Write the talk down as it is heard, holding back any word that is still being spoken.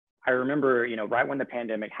I remember, right when the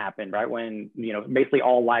pandemic happened, right when, basically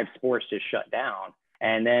all live sports just shut down.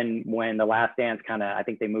 And then when The Last Dance I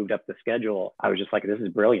think they moved up the schedule, I was just like, this is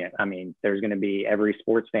brilliant. I mean, there's going to be, every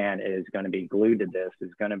sports fan is going to be glued to this,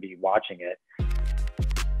 is going to be watching it.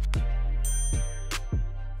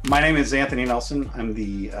 My name is Anthony Nelson. I'm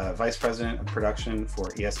the Vice President of Production for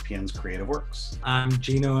ESPN's CreativeWorks. I'm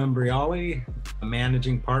Geno, Imbriale, a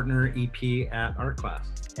Managing Partner EP at ArtClass.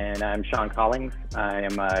 And I'm Shaun Collings. I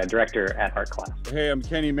am a Director at ArtClass. Hey, I'm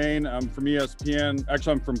Kenny Mayne. I'm from ESPN.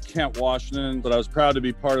 Actually, I'm from Kent, Washington, but I was proud to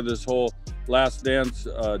be part of this whole Last Dance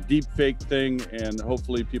deepfake thing, and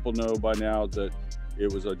hopefully people know by now that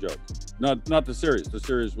it was a joke. Not the series. The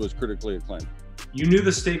series was critically acclaimed. You knew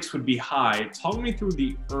the stakes would be high. Talk me through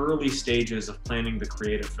the early stages of planning the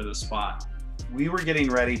creative for the spot. We were getting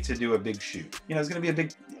ready to do a big shoot. It was going to be a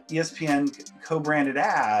big ESPN co-branded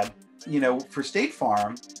ad, for State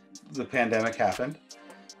Farm. The pandemic happened.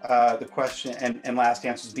 The question, and Last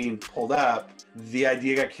Dance was being pulled up. The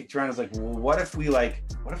idea got kicked around. I was like, well, what if we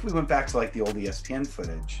went back to the old ESPN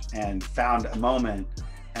footage and found a moment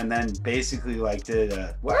and then basically did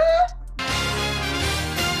a, what?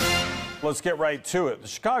 Let's get right to it. The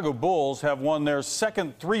Chicago Bulls have won their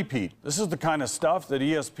second three-peat. This is the kind of stuff that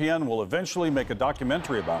ESPN will eventually make a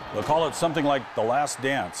documentary about. They'll call it something like The Last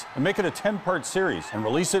Dance and make it a 10-part series and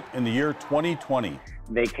release it in the year 2020.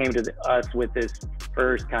 They came to us with this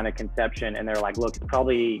first kind of conception, and they're like, look, it's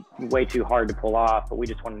probably way too hard to pull off, but we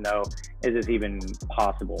just want to know, is this even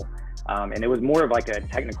possible? And it was more of a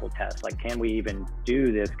technical test. Can we even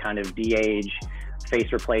do this kind of de-age,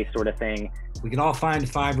 face replace sort of thing? We can all find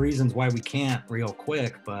 5 reasons why we can't real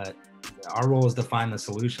quick, but our role is to find the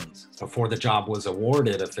solutions. Before the job was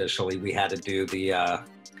awarded officially, we had to do the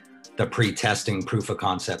pre-testing, proof of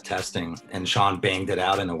concept testing, and Shaun banged it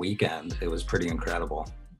out in a weekend. It was pretty incredible.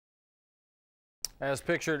 As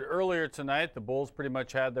pictured earlier tonight, the Bulls pretty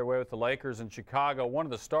much had their way with the Lakers in Chicago. One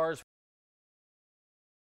of the stars,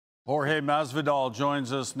 Jorge Masvidal,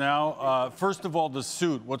 joins us now. First of all, the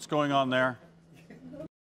suit, what's going on there?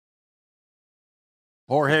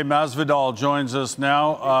 Jorge Masvidal joins us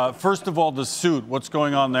now. First of all, the suit, what's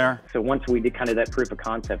going on there? So once we did kind of that proof of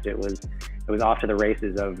concept, it was off to the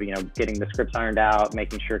races of, getting the scripts ironed out,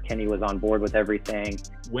 making sure Kenny was on board with everything.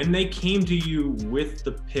 When they came to you with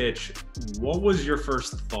the pitch, what was your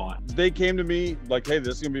first thought? They came to me like, hey,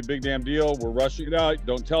 this is gonna be a big damn deal. We're rushing it out.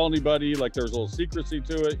 Don't tell anybody. There's a little secrecy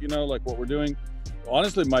to it, what we're doing.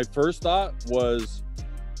 Honestly, my first thought was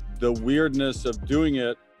the weirdness of doing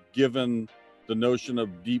it, given the notion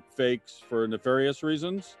of deep fakes for nefarious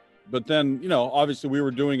reasons. But then, obviously we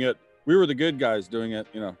were doing it. We were the good guys doing it,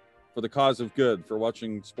 for the cause of good, for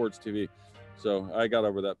watching sports TV. So I got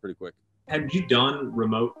over that pretty quick. Have you done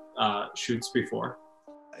remote shoots before?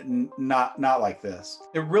 Not like this.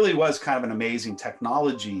 It really was kind of an amazing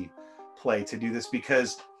technology play to do this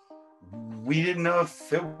because we didn't know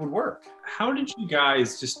if it would work. How did you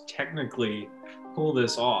guys just technically pull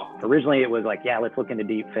this off? Originally it was yeah, let's look into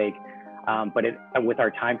deep fake. But with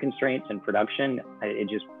our time constraints and production,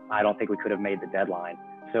 I don't think we could have made the deadline.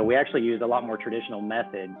 So we actually used a lot more traditional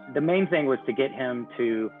methods. The main thing was to get him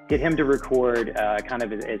to record kind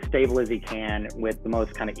of as stable as he can with the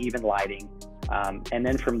most kind of even lighting. And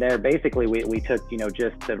then from there, basically we took,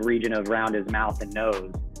 just the region around his mouth and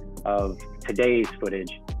nose of today's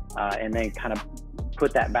footage, and then kind of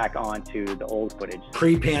put that back onto the old footage.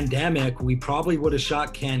 Pre-pandemic, we probably would have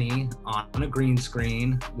shot Kenny on a green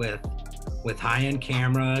screen with high-end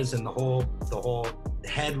cameras and the whole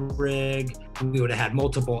head rig. We would have had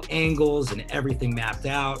multiple angles and everything mapped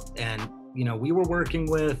out. And, we were working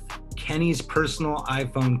with Kenny's personal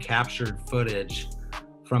iPhone captured footage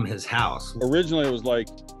from his house. Originally it was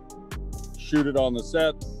shoot it on the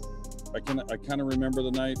set. I kind of remember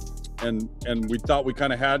the night. And we thought we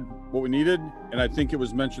kind of had what we needed. And I think it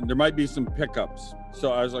was mentioned there might be some pickups.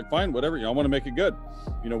 So I was like, fine, whatever, I want to make it good.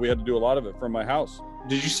 We had to do a lot of it from my house.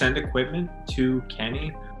 Did you send equipment to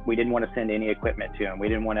Kenny? We didn't want to send any equipment to him. We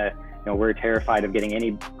didn't want to, we're terrified of getting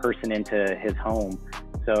any person into his home.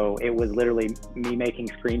 So it was literally me making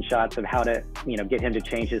screenshots of how to, get him to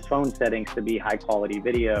change his phone settings to be high quality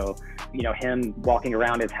video. Him walking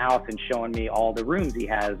around his house and showing me all the rooms he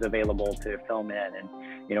has available to film in,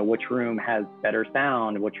 and, which room has better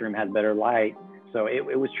sound, which room has better light. So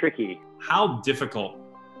it was tricky. How difficult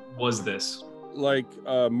was this?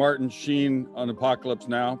 Martin Sheen on Apocalypse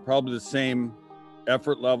Now, probably the same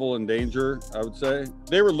effort level and danger, I would say.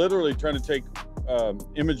 They were literally trying to take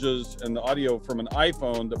images and the audio from an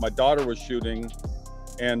iPhone that my daughter was shooting,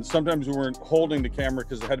 and sometimes we weren't holding the camera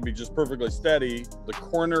because it had to be just perfectly steady. The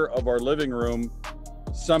corner of our living room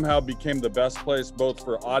somehow became the best place both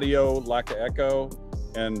for audio, lack of echo,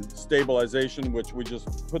 and stabilization, which we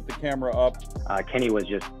just put the camera up. Kenny was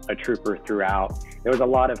just a trooper throughout. There was a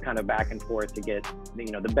lot of kind of back and forth to get,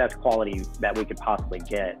 you know, the best quality that we could possibly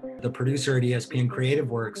get. The producer at ESPN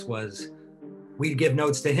CreativeWorks was, we'd give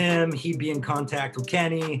notes to him, he'd be in contact with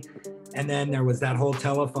Kenny, and then there was that whole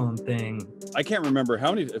telephone thing. I can't remember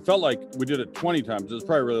how many, it felt like we did it 20 times. It was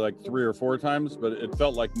probably really like 3 or 4 times, but it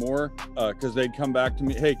felt like more because they'd come back to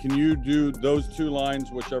me, hey, can you do those 2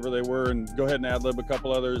 lines, whichever they were, and go ahead and ad-lib a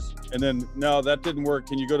couple others. And then, no, that didn't work.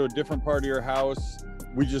 Can you go to a different part of your house?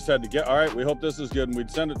 We just had to get, all right, we hope this is good. And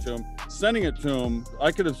we'd send it to him. Sending it to him,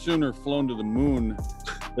 I could have sooner flown to the moon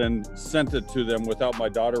than sent it to them without my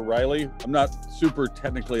daughter, Riley. I'm not super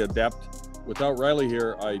technically adept. Without Riley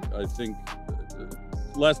here, I think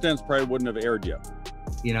Last Dance probably wouldn't have aired yet.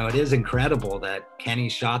 You know, it is incredible that Kenny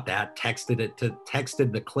shot that,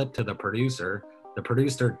 texted the clip to the producer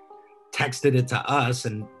texted it to us,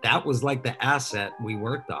 and that was like the asset we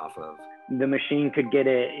worked off of. The machine could get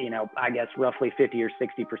it, you know, I guess roughly 50 or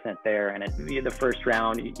 60% there. And the first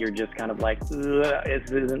round, you're just kind of like,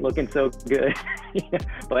 this isn't looking so good.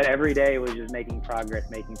 But every day it was just making progress.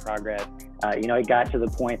 You know, it got to the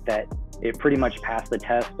point that it pretty much passed the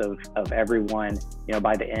test of everyone. You know,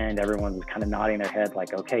 by the end, everyone was kind of nodding their head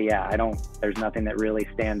like, okay, yeah, there's nothing that really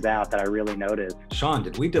stands out that I really noticed. Shaun,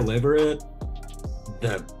 did we deliver it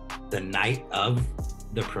the night of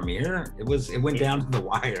the premiere? It went down to the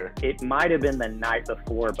wire. It might have been the night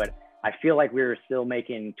before, but I feel like we were still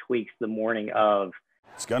making tweaks the morning of.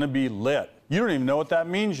 It's gonna be lit. You don't even know what that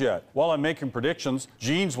means yet. While I'm making predictions,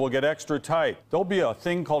 jeans will get extra tight. There'll be a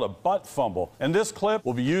thing called a butt fumble, and this clip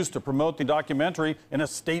will be used to promote the documentary in a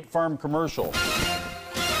State Farm commercial.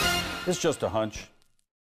 It's just a hunch.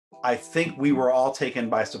 I think we were all taken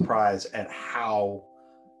by surprise at how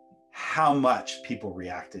much people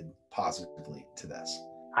reacted positively to this.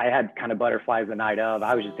 I had kind of butterflies the night of.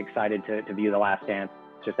 I was just excited to view The Last Dance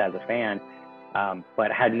just as a fan, but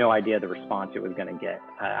I had no idea the response it was going to get.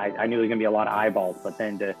 I knew it was going to be a lot of eyeballs, but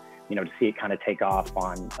then to see it kind of take off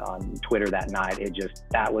on Twitter that night,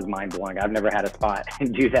 that was mind blowing. I've never had a spot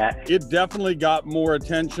do that. It definitely got more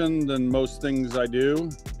attention than most things I do.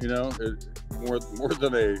 You know, more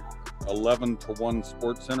than a 11-to-1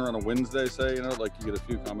 Sports Center on a Wednesday, say, you know, like you get a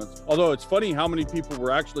few comments. Although it's funny how many people were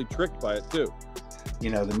actually tricked by it too. You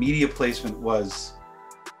know, the media placement was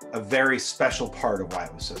a very special part of why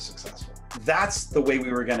it was so successful. That's the way we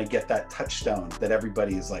were going to get that touchstone that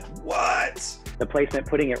everybody is like, what? The placement,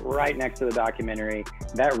 putting it right next to the documentary,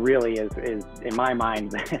 that really is in my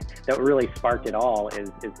mind, that really sparked it all, is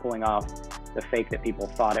pulling off the fake that people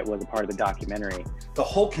thought it was a part of the documentary. The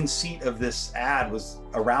whole conceit of this ad was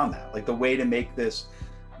around that, like the way to make this,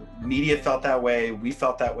 media felt that way, we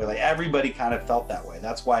felt that way, like everybody kind of felt that way.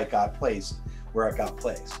 That's why it got placed where it got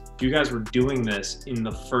placed. You guys were doing this in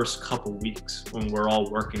the first couple weeks when we're all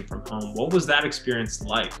working from home. What was that experience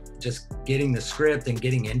like? Just getting the script and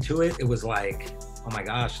getting into it, it was like, oh my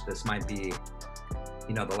gosh, this might be,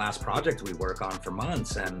 you know, the last project we work on for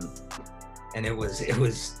months. And it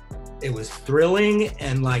was thrilling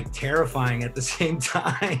and like terrifying at the same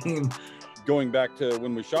time. Going back to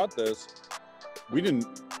when we shot this,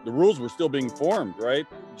 the rules were still being formed, right?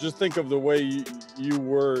 Just think of the way you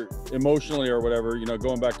were emotionally or whatever, you know,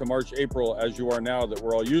 going back to March, April, as you are now, that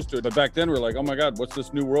we're all used to it. But back then we're like, oh my God, what's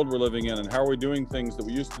this new world we're living in? And how are we doing things that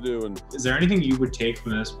we used to do? And is there anything you would take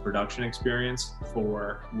from this production experience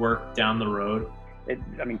for work down the road?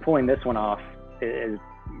 I mean, pulling this one off, as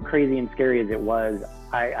crazy and scary as it was,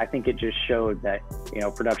 I think it just showed that, you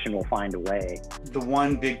know, production will find a way. The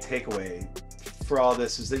one big takeaway for all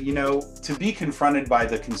this is that, you know, to be confronted by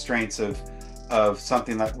the constraints of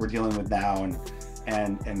something that we're dealing with now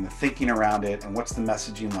and the thinking around it and what's the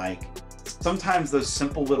messaging like, sometimes those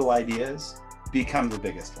simple little ideas become the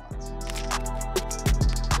biggest ones.